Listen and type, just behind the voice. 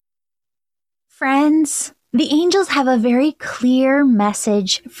Friends, the angels have a very clear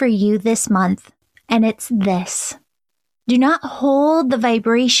message for you this month, and it's this. Do not hold the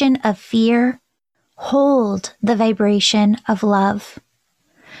vibration of fear. Hold the vibration of love.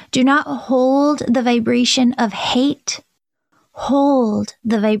 Do not hold the vibration of hate. Hold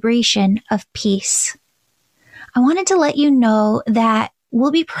the vibration of peace. I wanted to let you know that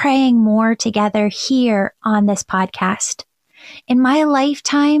we'll be praying more together here on this podcast. In my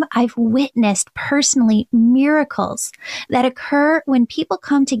lifetime, I've witnessed personally miracles that occur when people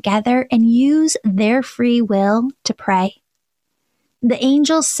come together and use their free will to pray. The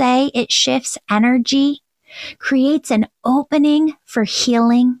angels say it shifts energy, creates an opening for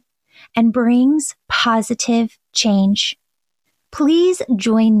healing, and brings positive change. Please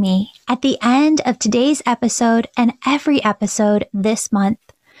join me at the end of today's episode and every episode this month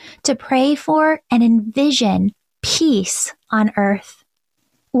to pray for and envision peace on earth.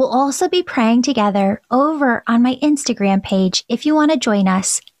 We'll also be praying together over on my Instagram page if you want to join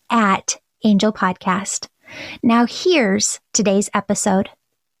us at Angel Podcast. Now here's today's episode.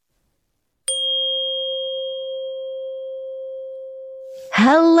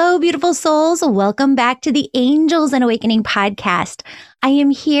 Hello, beautiful souls. Welcome back to the Angels and Awakening podcast. I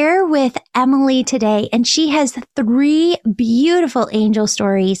am here with Emily today, and she has 3 beautiful angel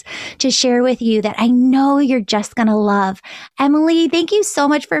stories to share with you that I know you're just going to love. Emily, thank you so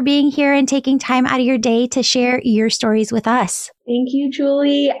much for being here and taking time out of your day to share your stories with us. Thank you,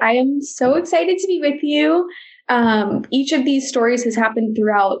 Julie. I am so excited to be with you. Each of these stories has happened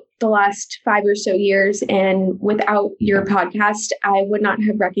throughout the last 5 or so years, and without your podcast, I would not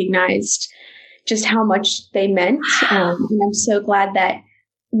have recognized just how much they meant. And I'm so glad that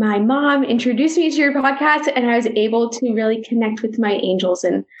my mom introduced me to your podcast, and I was able to really connect with my angels.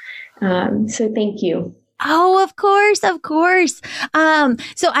 And so thank you. Oh, of course, of course. So I'm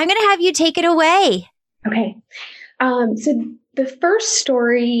going to have you take it away. Okay. So the first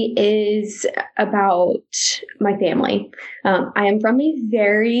story is about my family. I am from a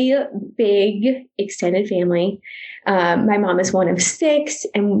very big extended family. My mom is one of 6,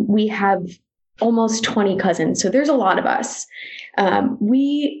 and we have almost 20 cousins. So there's a lot of us.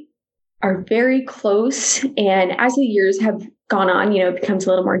 We are very close. And as the years have gone on, it becomes a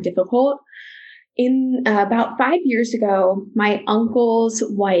little more difficult. In about 5 years ago, my uncle's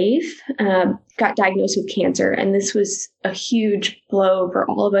wife got diagnosed with cancer. And this was a huge blow for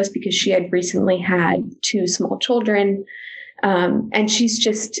all of us because she had recently had 2 small children. And she's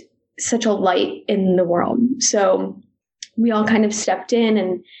just such a light in the world. So we all kind of stepped in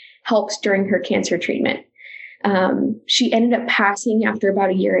and helped during her cancer treatment. She ended up passing after about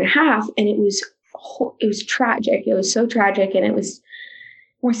 1.5 years, and it was tragic. It was so tragic, and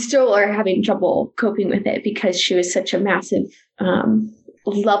we still are having trouble coping with it because she was such a massive,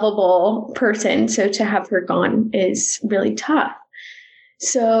 lovable person. So to have her gone is really tough.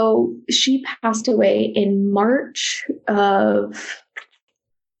 So she passed away in March of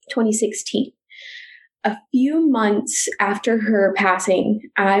 2016. A few months after her passing,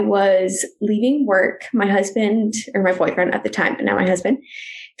 I was leaving work. My husband, or my boyfriend at the time, but now my husband,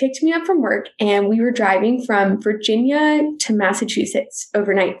 picked me up from work, and we were driving from Virginia to Massachusetts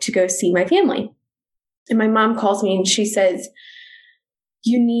overnight to go see my family. And my mom calls me and she says,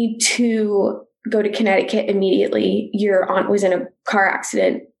 "You need to go to Connecticut immediately. Your aunt was in a car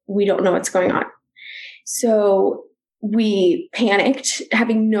accident. We don't know what's going on." So we panicked,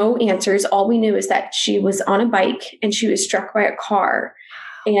 having no answers. All we knew is that she was on a bike and she was struck by a car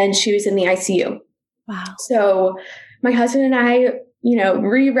and she was in the ICU. Wow. So my husband and I,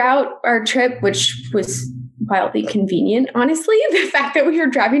 reroute our trip, which was wildly convenient, honestly, the fact that we were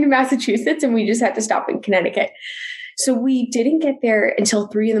driving to Massachusetts and we just had to stop in Connecticut. So we didn't get there until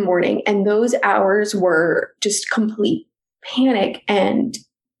 3 a.m. And those hours were just complete panic and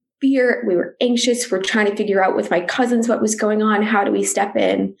fear. We were anxious. We're trying to figure out with my cousins what was going on. How do we step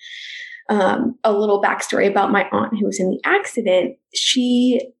in? A little backstory about my aunt who was in the accident.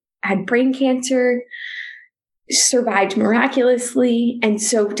 She had brain cancer, survived miraculously. And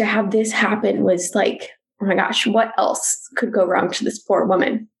so to have this happen was like, oh my gosh, what else could go wrong to this poor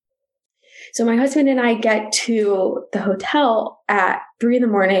woman? So my husband and I get to the hotel at 3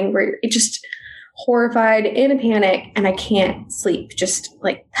 a.m. where it just horrified, in a panic, and I can't sleep, just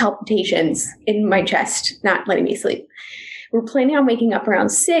like palpitations in my chest, not letting me sleep. We're planning on waking up around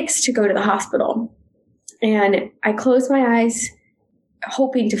 6 to go to the hospital. And I close my eyes,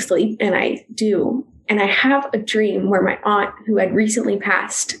 hoping to sleep, and I do. And I have a dream where my aunt, who had recently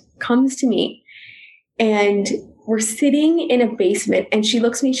passed, comes to me and we're sitting in a basement and she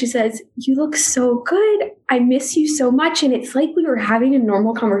looks at me, she says, "You look so good. I miss you so much." And it's like we were having a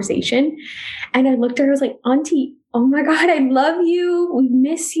normal conversation. And I looked at her, I was like, "Auntie, oh my God, I love you. We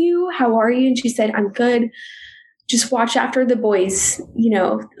miss you. How are you?" And she said, "I'm good. Just watch after the boys,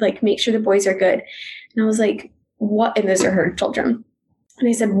 like make sure the boys are good." And I was like, "What?" And those are her children. And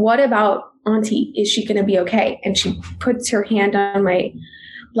I said, "What about Auntie? Is she going to be okay?" And she puts her hand on my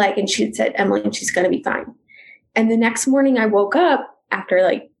leg and she said, "Emily, she's going to be fine." And the next morning I woke up after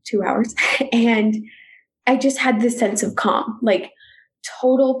like 2 hours and I just had this sense of calm, like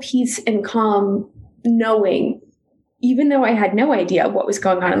total peace and calm, knowing, even though I had no idea what was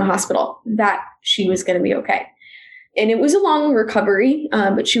going on in the hospital, that she was going to be okay. And it was a long recovery,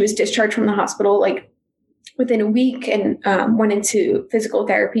 but she was discharged from the hospital like within a week and went into physical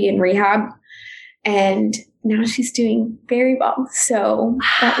therapy and rehab. And now she's doing very well. So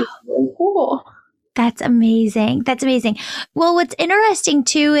that was really cool. That's amazing. That's amazing. Well, what's interesting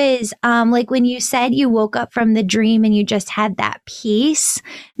too is like when you said you woke up from the dream and you just had that peace,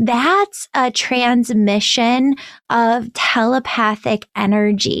 that's a transmission of telepathic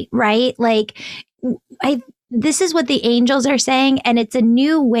energy, right? Like this is what the angels are saying, and it's a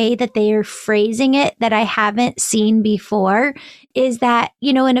new way that they are phrasing it that I haven't seen before, is that,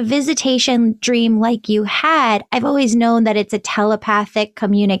 in a visitation dream like you had, I've always known that it's a telepathic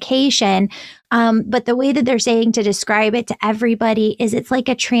communication. But the way that they're saying to describe it to everybody is it's like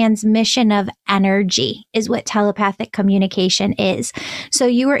a transmission of energy is what telepathic communication is. So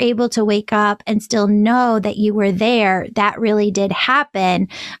you were able to wake up and still know that you were there. That really did happen.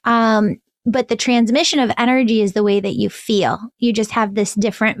 But the transmission of energy is the way that you feel. You just have this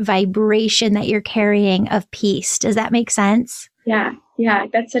different vibration that you're carrying of peace. Does that make sense? Yeah.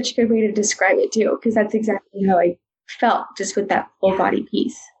 That's such a good way to describe it too, because that's exactly how I felt just with that full body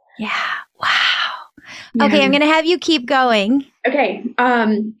peace. Yeah. Wow. Yeah. Okay. I'm going to have you keep going. Okay.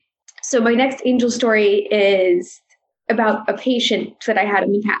 So my next angel story is about a patient that I had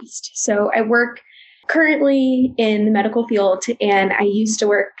in the past. So I work currently in the medical field, and I used to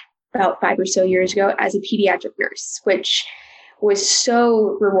work about 5 or so years ago as a pediatric nurse, which was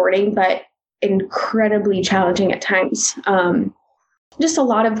so rewarding, but incredibly challenging at times. Just a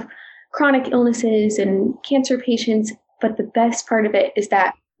lot of chronic illnesses and cancer patients. But the best part of it is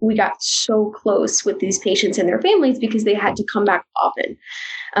that we got so close with these patients and their families because they had to come back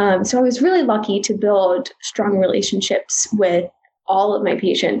often. So I was really lucky to build strong relationships with all of my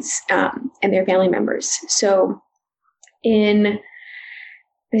patients and their family members. So in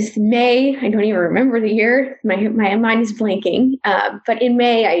this May, I don't even remember the year. My mind is blanking. But in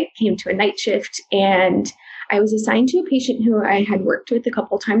May, I came to a night shift and I was assigned to a patient who I had worked with a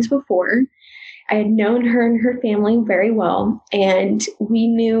couple times before. I had known her and her family very well, and we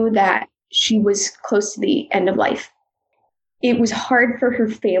knew that she was close to the end of life. It was hard for her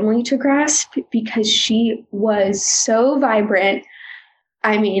family to grasp because she was so vibrant.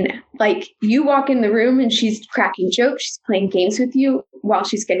 I mean, like you walk in the room and she's cracking jokes, she's playing games with you while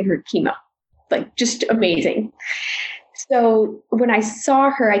she's getting her chemo. Like just amazing. So when I saw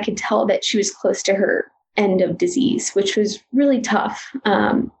her, I could tell that she was close to her end of disease, which was really tough.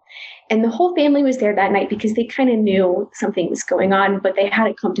 And the whole family was there that night because they kind of knew something was going on, but they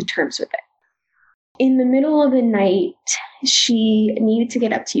hadn't come to terms with it. In the middle of the night, she needed to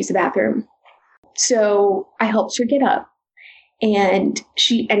get up to use the bathroom. So I helped her get up, and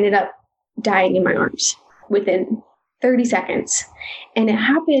she ended up dying in my arms within 30 seconds. And it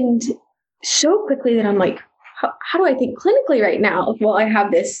happened so quickly that I'm like, how do I think clinically right now? Well, I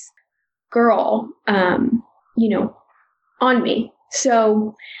have this girl, on me.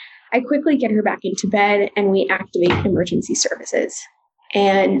 So I quickly get her back into bed and we activate emergency services.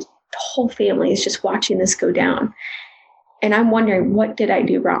 And the whole family is just watching this go down. And I'm wondering, what did I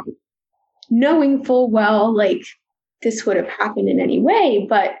do wrong? Knowing full well, like this would have happened in any way,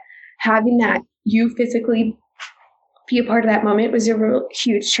 but having that you physically be a part of that moment was a real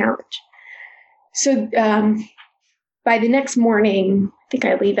huge challenge. So by the next morning, I think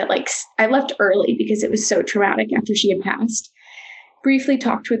I left early because it was so traumatic after she had passed. Briefly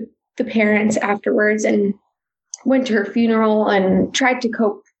talked with the parents afterwards and went to her funeral and tried to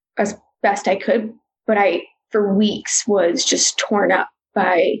cope as best I could. But I, for weeks, was just torn up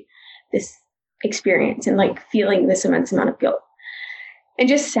by this experience and like feeling this immense amount of guilt. And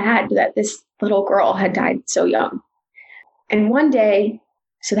just sad that this little girl had died so young. And one day,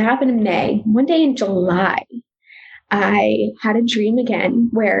 so that happened in May, one day in July, I had a dream again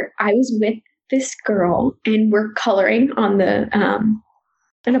where I was with this girl and we're coloring on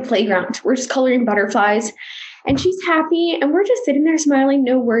in a playground. We're just coloring butterflies and she's happy and we're just sitting there smiling.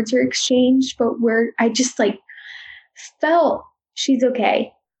 No words are exchanged, but I just like felt she's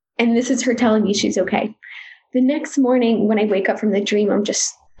okay. And this is her telling me she's okay. The next morning when I wake up from the dream, I'm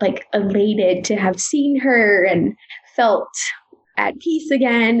just like elated to have seen her and felt at peace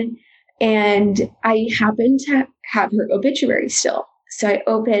again. And I happen to have her obituary still. So I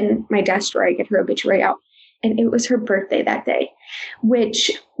open my desk drawer, I get her obituary out, and it was her birthday that day,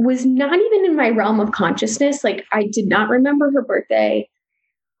 which was not even in my realm of consciousness. Like, I did not remember her birthday.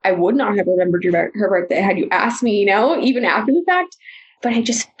 I would not have remembered her birthday had you asked me, even after the fact. But I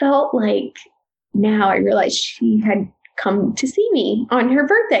just felt like now I realized she had come to see me on her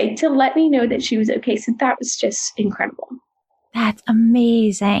birthday to let me know that she was okay. So that was just incredible. That's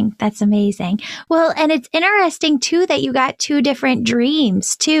amazing. That's amazing. Well, and it's interesting too that you got two different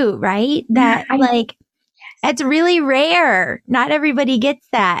dreams too, right? That that's really rare. Not everybody gets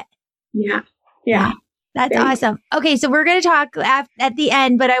that. Yeah. That's awesome. Okay, so we're going to talk at the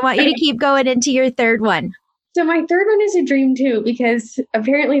end, but I want you to keep going into your third one. So my third one is a dream too, because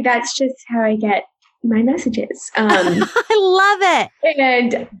apparently that's just how I get my messages. I love it.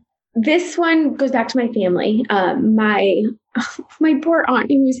 And this one goes back to my family. My poor aunt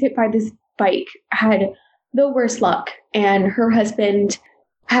who was hit by this bike had the worst luck, and her husband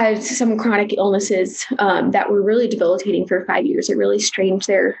had some chronic illnesses that were really debilitating for 5 years. It really strained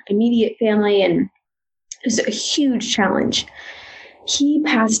their immediate family, and it was a huge challenge. He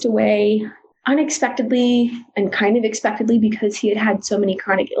passed away unexpectedly and kind of expectedly because he had so many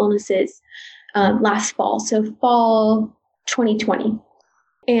chronic illnesses last fall. So fall 2020.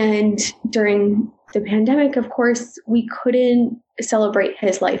 And during the pandemic, of course, we couldn't celebrate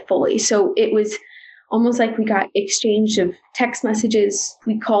his life fully. So it was almost like we got exchange of text messages.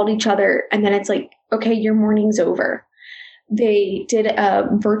 We called each other, and then it's like, okay, your morning's over. They did a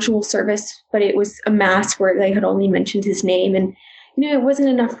virtual service, but it was a mass where they had only mentioned his name. And, it wasn't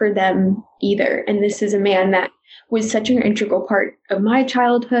enough for them either. And this is a man that was such an integral part of my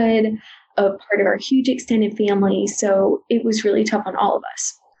childhood, a part of our huge extended family. So it was really tough on all of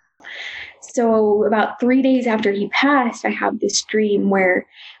us. So about 3 days after he passed, I have this dream where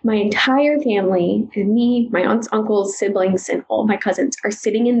my entire family and me, my aunts, uncles, siblings, and all my cousins are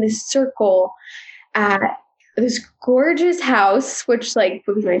sitting in this circle at this gorgeous house, which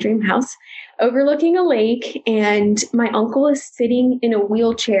was my dream house, overlooking a lake. And my uncle is sitting in a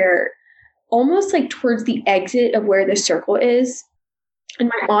wheelchair, almost like towards the exit of where the circle is. And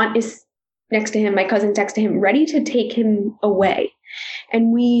my aunt is next to him, my cousin's next to him, ready to take him away.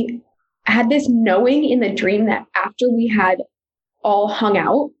 And we had this knowing in the dream that after we had all hung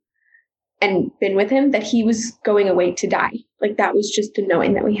out and been with him, that he was going away to die. Like, that was just the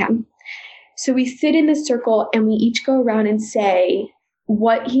knowing that we had. So we sit in the circle and we each go around and say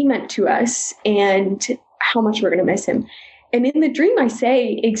what he meant to us and how much we're going to miss him. And in the dream, I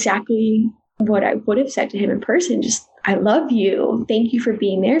say exactly what I would have said to him in person. Just, I love you. Thank you for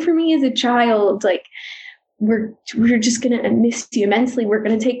being there for me as a child. Like, we're just going to miss you immensely. We're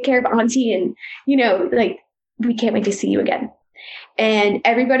going to take care of Auntie, and, we can't wait to see you again. And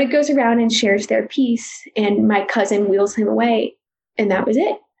everybody goes around and shares their piece, and my cousin wheels him away, and that was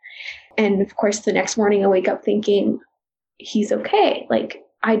it. And of course, the next morning I wake up thinking, he's okay. Like,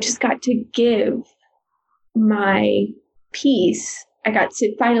 I just got to give my piece. I got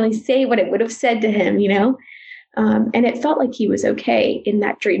to finally say what I would have said to him, and it felt like he was okay in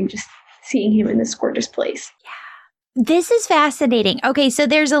that dream, just seeing him in this gorgeous place. Yeah. This is fascinating. Okay, so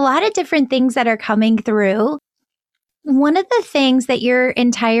there's a lot of different things that are coming through. One of the things that your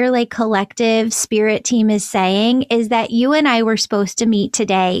entire collective spirit team is saying is that you and I were supposed to meet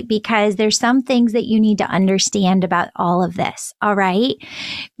today because there's some things that you need to understand about all of this. All right.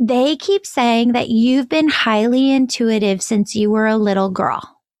 They keep saying that you've been highly intuitive since you were a little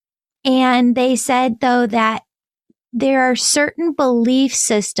girl. And they said, though, that there are certain belief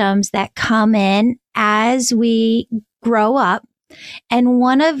systems that come in as we grow up. And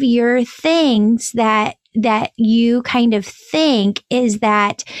one of your things that you kind of think is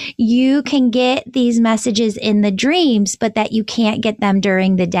that you can get these messages in the dreams, but that you can't get them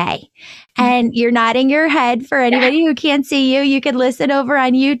during the day. And you're nodding your head. For anybody who can't see you, you could listen over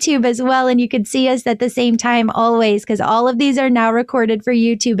on YouTube as well. And you could see us at the same time always, because all of these are now recorded for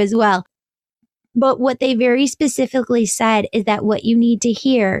YouTube as well. But what they very specifically said is that what you need to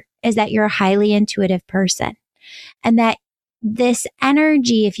hear is that you're a highly intuitive person, and that this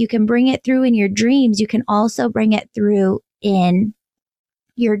energy, if you can bring it through in your dreams, you can also bring it through in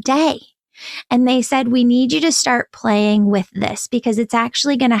your day. And they said, we need you to start playing with this because it's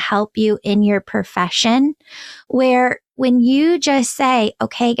actually going to help you in your profession, where when you just say,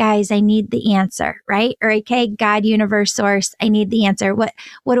 okay, guys, I need the answer, right? Or, okay, God, universe, source, I need the answer. What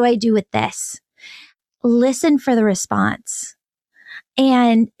do I do with this? listen for the response.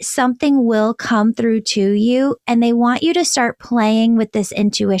 And something will come through to you, and they want you to start playing with this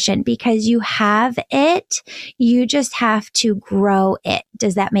intuition because you have it. You just have to grow it.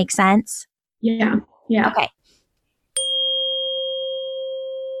 Does that make sense? Yeah. Yeah. Okay.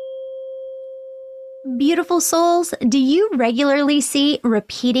 Beautiful souls, do you regularly see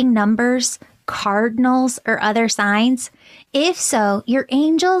repeating numbers, cardinals, or other signs? If so, your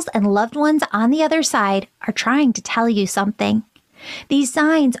angels and loved ones on the other side are trying to tell you something. These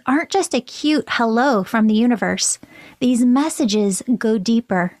signs aren't just a cute hello from the universe. These messages go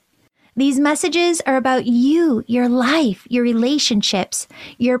deeper. These messages are about you, your life, your relationships,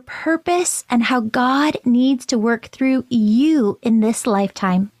 your purpose, and how God needs to work through you in this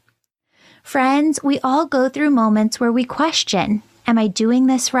lifetime. Friends, we all go through moments where we question, am I doing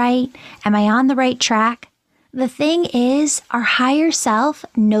this right? Am I on the right track? The thing is, our higher self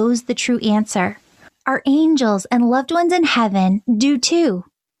knows the true answer. Our angels and loved ones in heaven do too.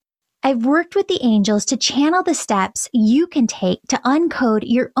 I've worked with the angels to channel the steps you can take to uncode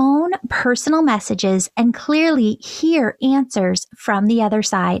your own personal messages and clearly hear answers from the other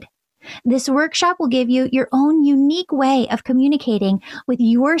side. This workshop will give you your own unique way of communicating with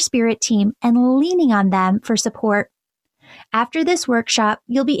your spirit team and leaning on them for support. After this workshop,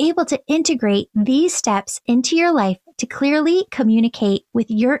 you'll be able to integrate these steps into your life to clearly communicate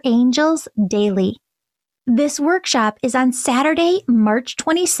with your angels daily. This workshop is on Saturday, March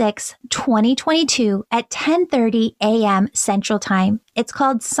 26, 2022 at 10:30 a.m. Central Time. It's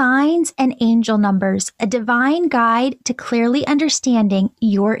called Signs and Angel Numbers, a divine guide to clearly understanding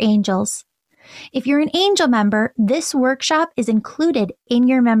your angels. If you're an angel member, this workshop is included in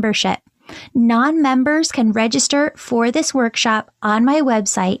your membership. Non-members can register for this workshop on my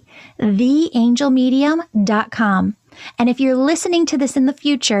website, theangelmedium.com. And if you're listening to this in the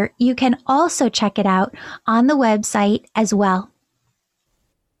future, you can also check it out on the website as well.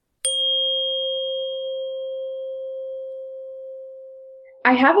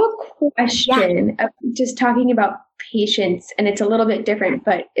 I have a question of just talking about patience, and it's a little bit different,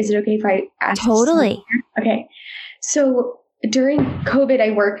 but is it okay if I ask? Totally. Okay. So during COVID,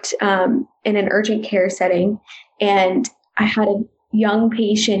 I worked in an urgent care setting, and I had a young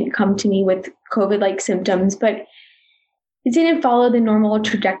patient come to me with COVID-like symptoms, but it didn't follow the normal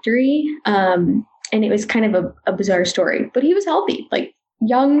trajectory. And it was kind of a bizarre story, but he was healthy, like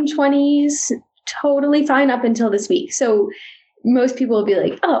young 20s, totally fine up until this week. So most people will be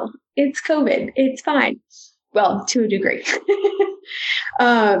like, oh, it's COVID, it's fine. Well, to a degree.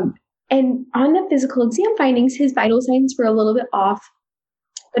 And on the physical exam findings, his vital signs were a little bit off,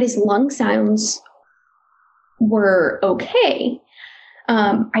 but his lung sounds were okay.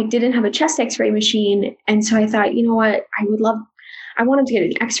 I didn't have a chest x-ray machine. And so I thought, you know what, I want him to get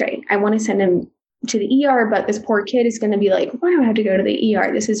an x-ray. I want to send him to the ER, but this poor kid is going to be like, why do I have to go to the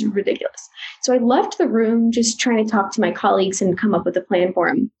ER? This is ridiculous. So I left the room just trying to talk to my colleagues and come up with a plan for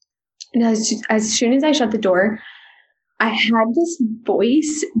him. And as soon as I shut the door, I had this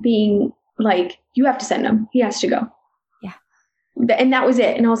voice being like, you have to send him. He has to go. Yeah. And that was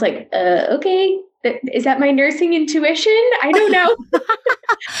it. And I was like, okay. Is that my nursing intuition? I don't know.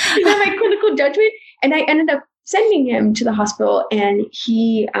 Is that my clinical judgment? And I ended up sending him to the hospital, and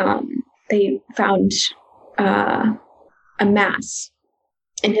they found a mass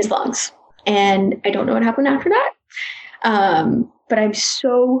in his lungs. And I don't know what happened after that. But I'm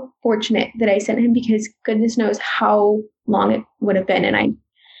so fortunate that I sent him, because goodness knows how long it would have been. And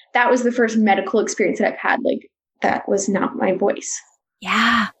that was the first medical experience that I've had. Like, that was not my voice.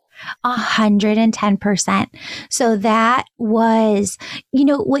 Yeah. 110%. So that was,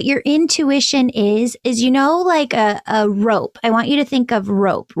 what your intuition is, like a rope. I want you to think of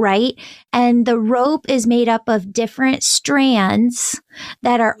rope, right? And the rope is made up of different strands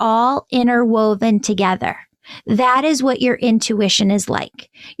that are all interwoven together. That is what your intuition is like.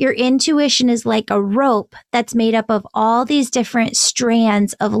 Your intuition is like a rope that's made up of all these different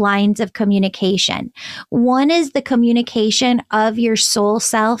strands of lines of communication. One is the communication of your soul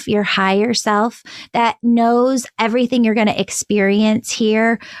self, your higher self, that knows everything you're going to experience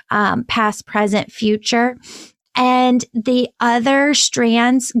here, past, present, future. And the other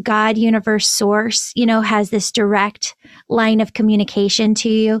strands, God, universe, source, has this direct line of communication to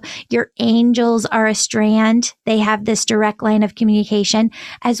you. Your angels are a strand. They have this direct line of communication,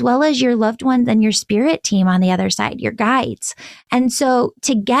 as well as your loved ones and your spirit team on the other side, your guides. And so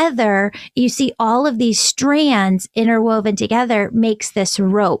together, you see all of these strands interwoven together makes this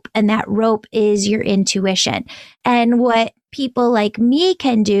rope. And that rope is your intuition. And what people like me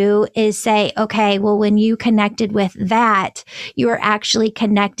can do is say, okay, well, when you connected with that, you are actually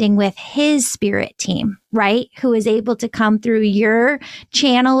connecting with his spirit team, right? Who is able to come through your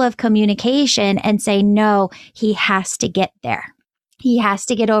channel of communication and say, no, he has to get there. He has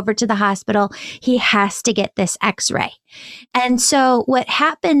to get over to the hospital. He has to get this x-ray. And so what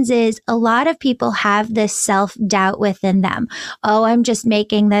happens is a lot of people have this self-doubt within them. Oh, I'm just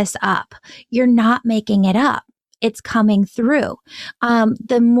making this up. You're not making it up. It's coming through.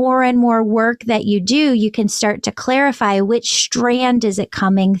 The more and more work that you do, you can start to clarify which strand is it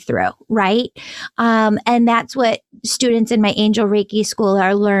coming through, right? And that's what students in my Angel Reiki school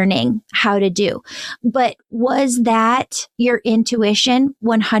are learning how to do. But was that your intuition?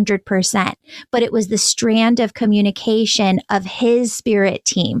 100%. But it was the strand of communication of his spirit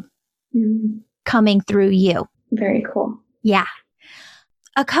team coming through you. Very cool. Yeah.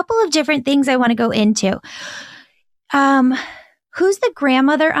 A couple of different things I want to go into. Who's the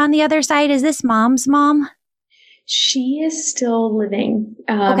grandmother on the other side? Is this mom's mom? She is still living.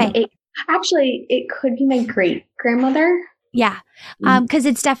 Okay. It could be my great grandmother. Yeah. Because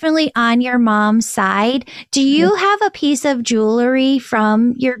it's definitely on your mom's side. Do you have a piece of jewelry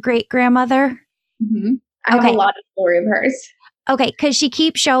from your great grandmother? Mm-hmm. I have a lot of jewelry of hers. Okay, because she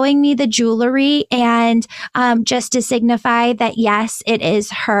keeps showing me the jewelry and just to signify that, yes, it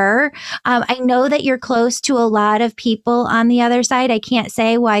is her. I know that you're close to a lot of people on the other side. I can't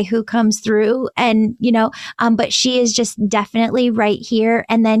say who comes through and, but she is just definitely right here.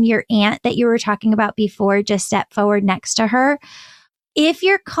 And then your aunt that you were talking about before, just step forward next to her. If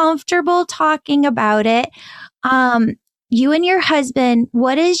you're comfortable talking about it, you and your husband,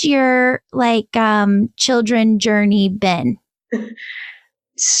 what is your children journey been?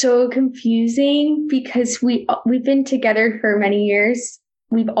 So confusing because we've been together for many years.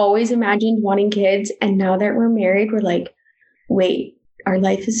 We've always imagined wanting kids. And now that we're married, we're like, wait, our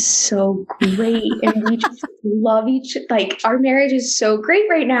life is so great. And we just love our marriage is so great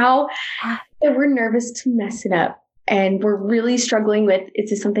right now that we're nervous to mess it up. And we're really struggling with,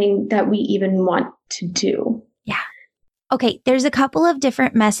 is this something that we even want to do? Yeah. Okay. There's a couple of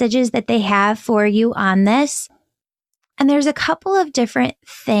different messages that they have for you on this. And there's a couple of different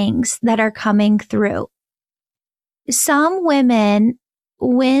things that are coming through. Some women,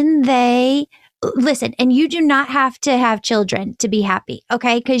 when they listen, and you do not have to have children to be happy,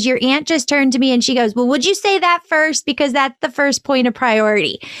 okay? Because your aunt just turned to me and she goes, well, would you say that first? Because that's the first point of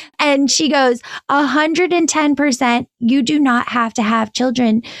priority. And she goes, 110%, you do not have to have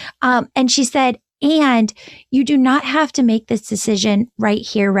children. And she said, and you do not have to make this decision right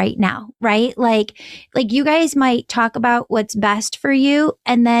here, right now, right? Like you guys might talk about what's best for you.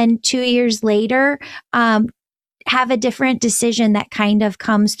 And then 2 years later, have a different decision that kind of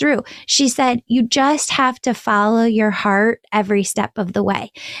comes through. She said, you just have to follow your heart every step of the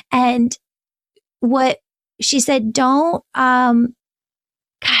way. And what she said, don't,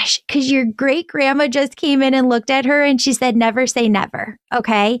 because your great grandma just came in and looked at her and she said, never say never.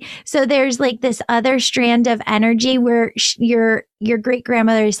 Okay. So there's this other strand of energy where your great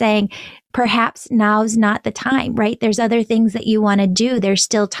grandmother is saying, perhaps now's not the time, right? There's other things that you want to do. There's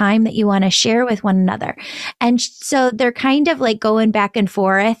still time that you want to share with one another. And so they're kind of going back and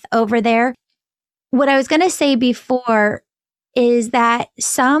forth over there. What I was going to say before is that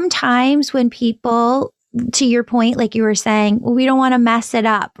sometimes when people, to your point, like you were saying, we don't want to mess it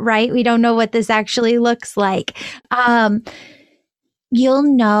up, right? We don't know what this actually looks like. You'll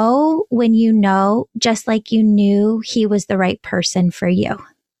know when you know, just like you knew he was the right person for you.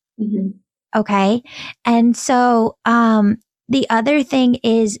 Mm-hmm. Okay. And so, the other thing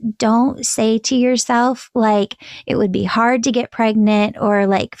is don't say to yourself, it would be hard to get pregnant or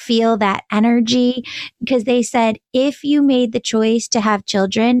feel that energy, because they said, if you made the choice to have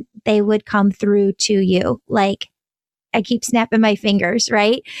children, they would come through to you. I keep snapping my fingers,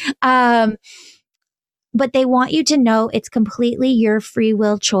 right? But they want you to know it's completely your free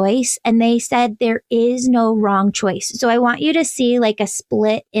will choice. And they said there is no wrong choice. So I want you to see a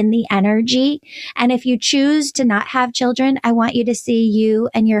split in the energy. And if you choose to not have children, I want you to see you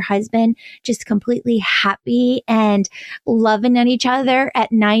and your husband just completely happy and loving on each other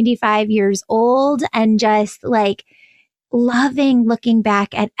at 95 years old and just loving looking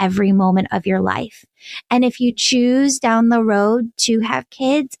back at every moment of your life. And if you choose down the road to have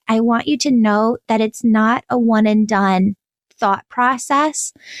kids, I want you to know that it's not a one and done thought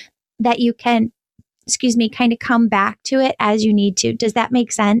process, that you can, kind of come back to it as you need to. Does that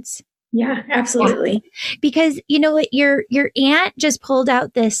make sense? Yeah, absolutely. Because you know what, your aunt just pulled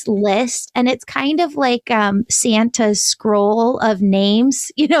out this list, and it's kind of like Santa's scroll of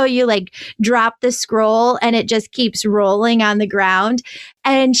names. You know, you like drop the scroll and it just keeps rolling on the ground.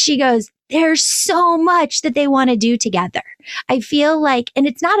 And she goes, there's so much that they want to do together. I feel like, and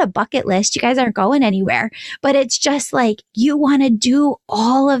it's not a bucket list. You guys aren't going anywhere, but it's just like you want to do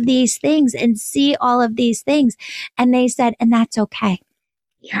all of these things and see all of these things. And they said, and that's okay.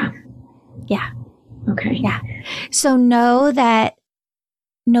 Yeah. Yeah. Okay. Yeah. So know that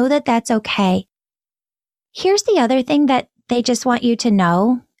that's okay. Here's the other thing that they just want you to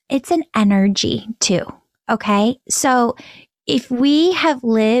know. It's an energy too. Okay. So if we have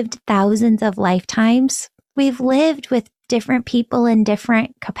lived thousands of lifetimes, we've lived with different people in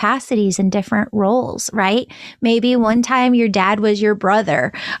different capacities and different roles, right? Maybe one time your dad was your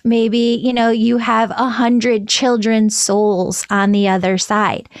brother. Maybe, you know, you have 100 children's souls on the other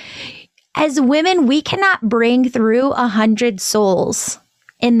side. As women, we cannot bring through 100 souls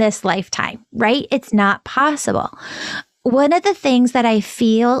in this lifetime, right? It's not possible. One of the things that I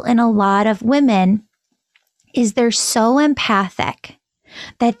feel in a lot of women is they're so empathic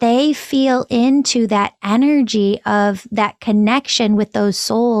that they feel into that energy of that connection with those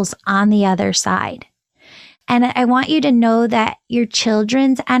souls on the other side. And I want you to know that your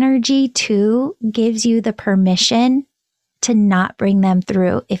children's energy too gives you the permission to not bring them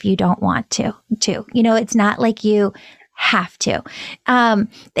through if you don't want to. You know, it's not like you have to.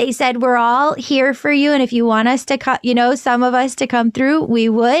 They said, we're all here for you. And if you want us to some of us to come through, we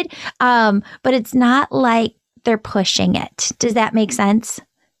would. But it's not like they're pushing it. Does that make sense?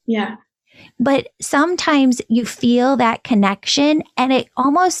 Yeah. But sometimes you feel that connection and it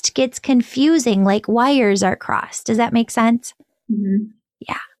almost gets confusing, like wires are crossed. Does that make sense? Mm-hmm.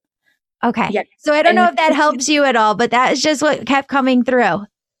 Yeah. Okay. Yeah. So I don't know if that helps you at all, but that is just what kept coming through.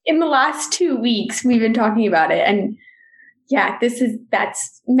 In the last 2 weeks, we've been talking about it. And yeah,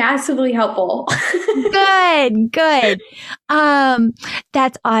 that's massively helpful. Good.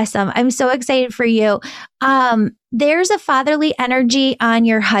 That's awesome. I'm so excited for you. There's a fatherly energy on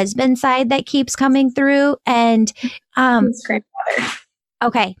your husband's side that keeps coming through. And, His grandfather.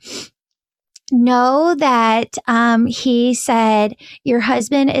 Okay. Know that he said your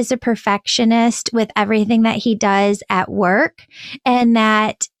husband is a perfectionist with everything that he does at work, and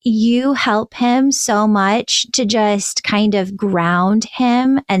that you help him so much to just kind of ground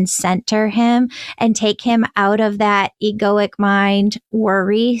him and center him and take him out of that egoic mind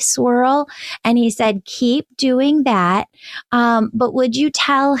worry swirl. And he said, keep doing that. But would you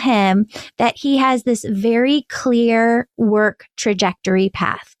tell him that he has this very clear work trajectory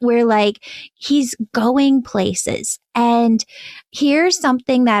path where like he's going places. And here's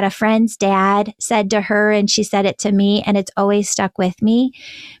something that a friend's dad said to her, and she said it to me, and it's always stuck with me.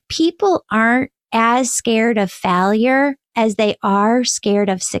 People aren't as scared of failure as they are scared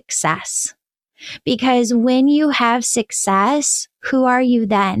of success. Because when you have success, who are you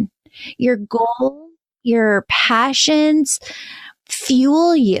then? Your goal, your passions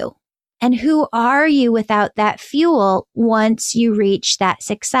fuel you. And who are you without that fuel once you reach that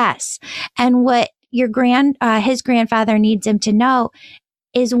success? And what his grandfather needs him to know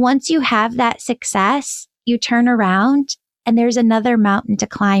is once you have that success, you turn around and there's another mountain to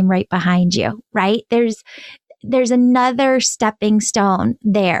climb right behind you, right? There's another stepping stone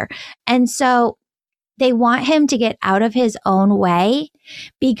there. And so they want him to get out of his own way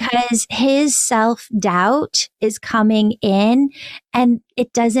because his self-doubt is coming in and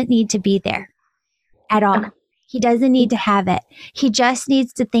it doesn't need to be there at all. He doesn't need to have it. He just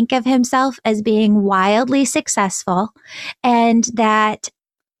needs to think of himself as being wildly successful and that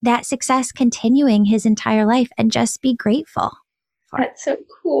success continuing his entire life and just be grateful. That's so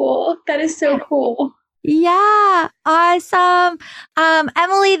cool. That is so cool. Yeah. Awesome.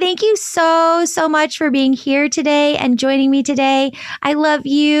 Emily, thank you so much for being here today and joining me today. I love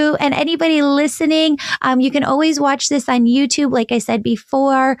you and anybody listening. You can always watch this on YouTube. Like I said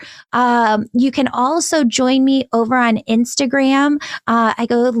before, you can also join me over on Instagram. I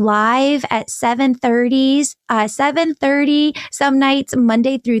go live at 7:30 some nights,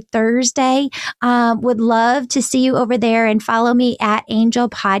 Monday through Thursday. Would love to see you over there and follow me at Angel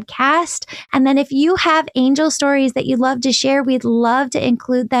Podcast. And then if you have angel stories that you'd love to share, we'd love to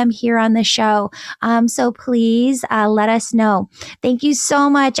include them here on the show. So please let us know. Thank you so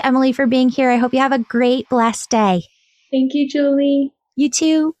much, Emily, for being here. I hope you have a great, blessed day. Thank you, Julie. You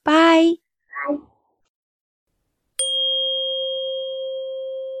too. Bye. Bye.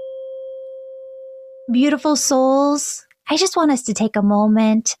 Beautiful souls, I just want us to take a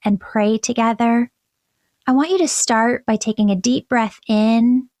moment and pray together. I want you to start by taking a deep breath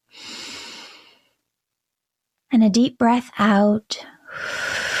in And a deep breath out.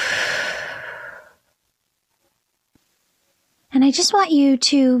 And I just want you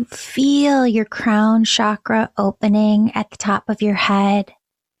to feel your crown chakra opening at the top of your head.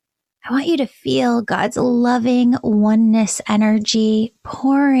 I want you to feel God's loving oneness energy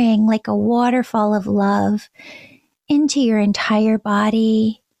pouring like a waterfall of love into your entire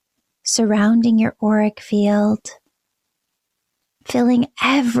body, surrounding your auric field, filling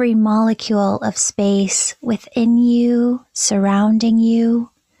every molecule of space within you, surrounding you.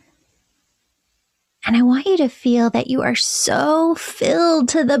 And I want you to feel that you are so filled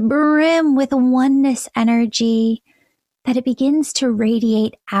to the brim with oneness energy that it begins to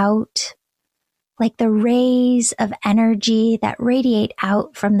radiate out like the rays of energy that radiate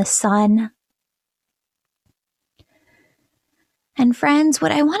out from the sun. And friends,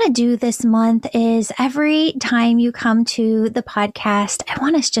 what I want to do this month is every time you come to the podcast, I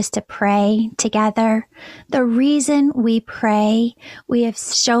want us just to pray together. The reason we pray, we have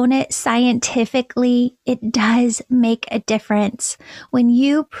shown it scientifically, it does make a difference. When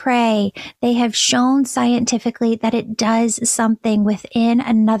you pray, they have shown scientifically that it does something within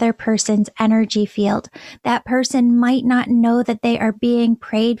another person's energy field. That person might not know that they are being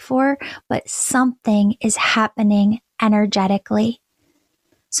prayed for, but something is happening energetically.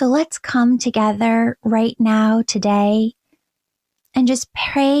 So let's come together right now, today, and just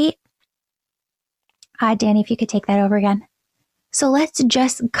pray. Danny, if you could take that over again. So let's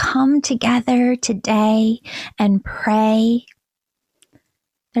just come together today and pray.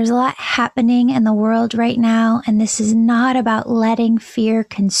 There's a lot happening in the world right now, and this is not about letting fear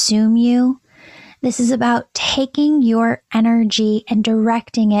consume you. This is about taking your energy and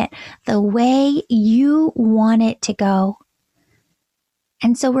directing it the way you want it to go.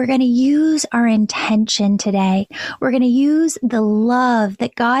 And so we're going to use our intention today. We're going to use the love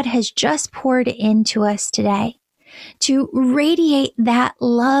that God has just poured into us today to radiate that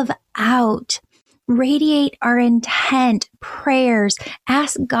love out, radiate our intent, prayers,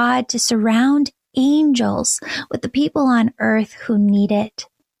 ask God to surround angels with the people on earth who need it.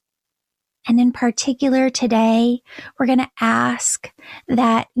 And in particular today, we're going to ask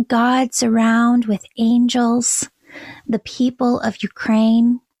that God surround with angels the people of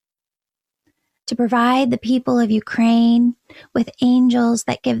Ukraine, to provide the people of Ukraine with angels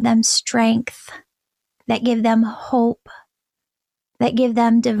that give them strength, that give them hope, that give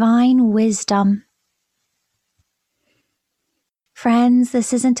them divine wisdom. Friends,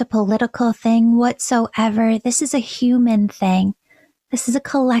 this isn't a political thing whatsoever. This is a human thing. This is a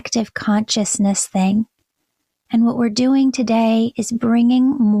collective consciousness thing. And what we're doing today is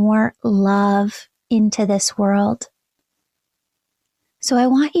bringing more love into this world. So I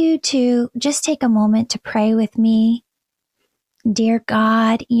want you to just take a moment to pray with me. Dear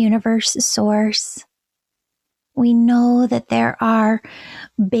God, universe source, we know that there are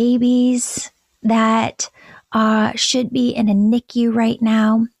babies that should be in a NICU right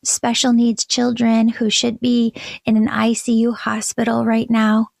now, special needs children who should be in an ICU hospital right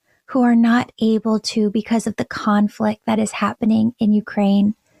now, who are not able to because of the conflict that is happening in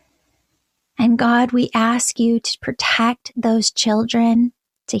Ukraine. And God, we ask you to protect those children,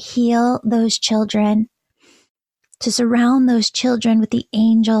 to heal those children, to surround those children with the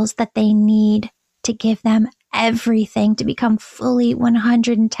angels that they need to give them everything to become fully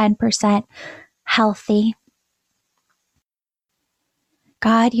 110% healthy.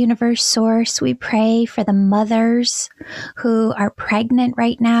 God, universe source, we pray for the mothers who are pregnant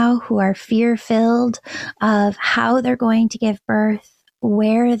right now, who are fear-filled of how they're going to give birth,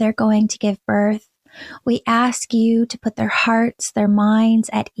 where they're going to give birth. We ask you to put their hearts, their minds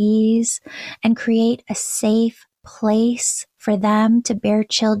at ease and create a safe place for them to bear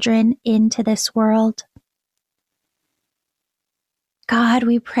children into this world. God,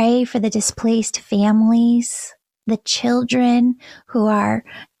 we pray for the displaced families, the children who are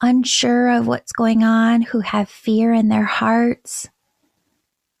unsure of what's going on, who have fear in their hearts.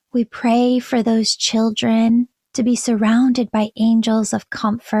 We pray for those children to be surrounded by angels of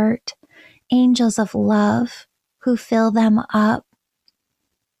comfort, angels of love who fill them up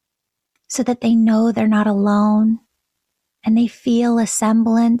so that they know they're not alone and they feel a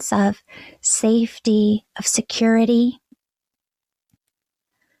semblance of safety, of security.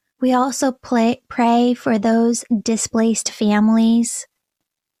 We also pray for those displaced families,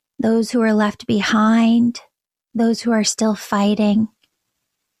 those who are left behind, those who are still fighting.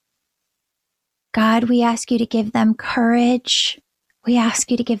 God, we ask you to give them courage. We ask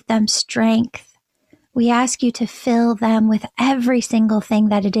you to give them strength. We ask you to fill them with every single thing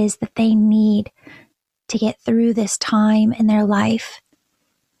that it is that they need to get through this time in their life.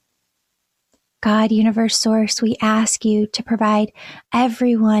 God, Universe Source, we ask you to provide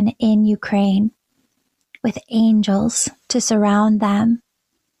everyone in Ukraine with angels to surround them.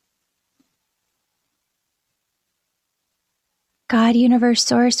 God, Universe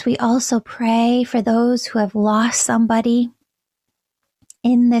Source, we also pray for those who have lost somebody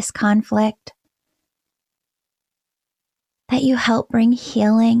in this conflict, that you help bring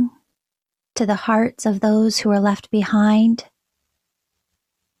healing to the hearts of those who are left behind.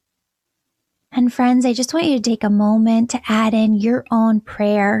 And friends, I just want you to take a moment to add in your own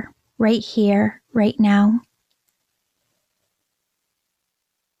prayer right here, right now.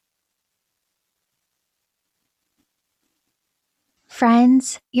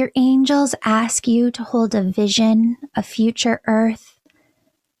 Friends, your angels ask you to hold a vision of future Earth,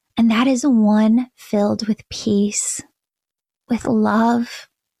 and that is one filled with peace, with love,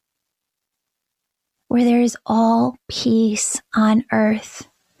 where there is all peace on Earth.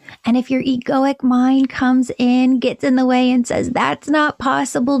 And if your egoic mind comes in, gets in the way and says, that's not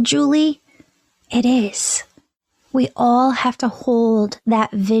possible, Julie, it is. We all have to hold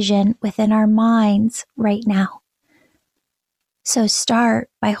that vision within our minds right now. So start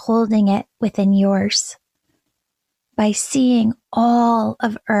by holding it within yours, by seeing all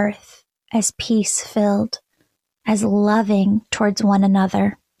of Earth as peace-filled, as loving towards one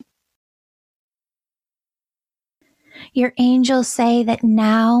another. Your angels say that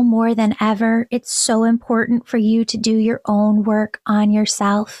now more than ever, it's so important for you to do your own work on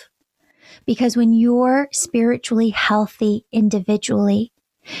yourself. Because when you're spiritually healthy individually,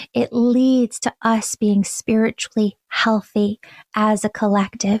 it leads to us being spiritually healthy as a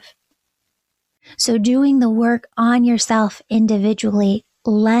collective. So doing the work on yourself individually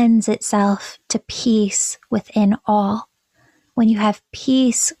lends itself to peace within all. When you have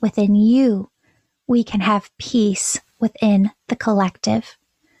peace within you, we can have peace within the collective.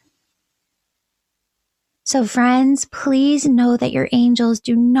 So friends, please know that your angels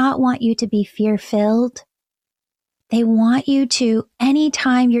do not want you to be fear-filled. They want you to,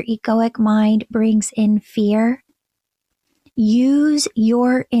 anytime your egoic mind brings in fear, use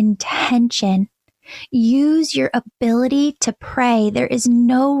your intention. Use your ability to pray. There is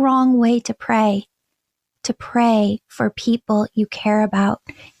no wrong way to pray for people you care about,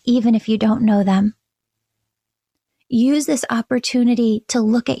 even if you don't know them. Use this opportunity to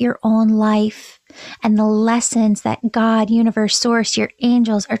look at your own life and the lessons that God, Universe, Source, your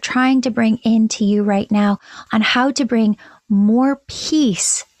angels are trying to bring into you right now on how to bring more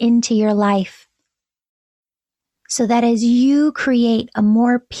peace into your life. So that as you create a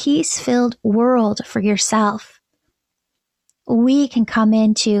more peace-filled world for yourself, we can come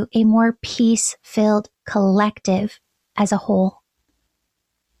into a more peace-filled collective as a whole.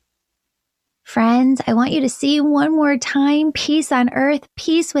 Friends, I want you to see one more time peace on earth,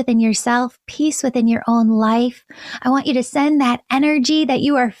 peace within yourself, peace within your own life. I want you to send that energy that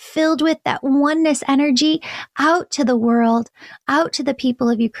you are filled with, that oneness energy, out to the world, out to the people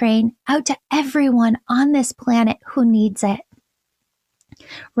of Ukraine, out to everyone on this planet who needs it.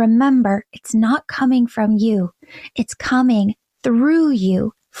 Remember, it's not coming from you. It's coming through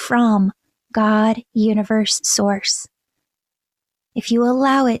you from God, Universe, Source. If you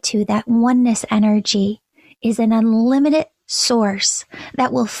allow it to, that oneness energy is an unlimited source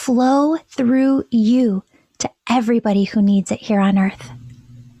that will flow through you to everybody who needs it here on earth.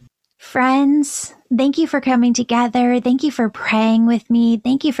 Friends, thank you for coming together. Thank you for praying with me.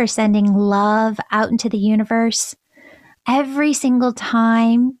 Thank you for sending love out into the universe. Every single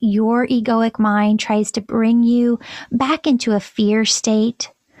time your egoic mind tries to bring you back into a fear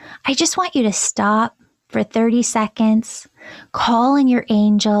state, I just want you to stop for 30 seconds, call in your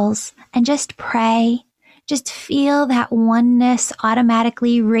angels, and just pray. Just feel that oneness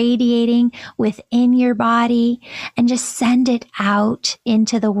automatically radiating within your body and just send it out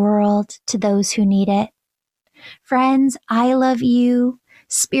into the world to those who need it. Friends, I love you.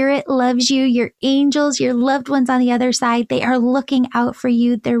 Spirit loves you. Your angels, your loved ones on the other side, they are looking out for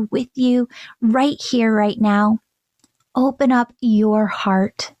you. They're with you right here, right now. Open up your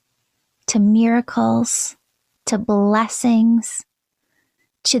heart to miracles, to blessings,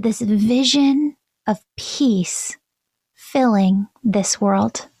 to this vision of peace filling this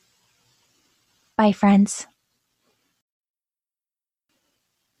world. Bye, friends.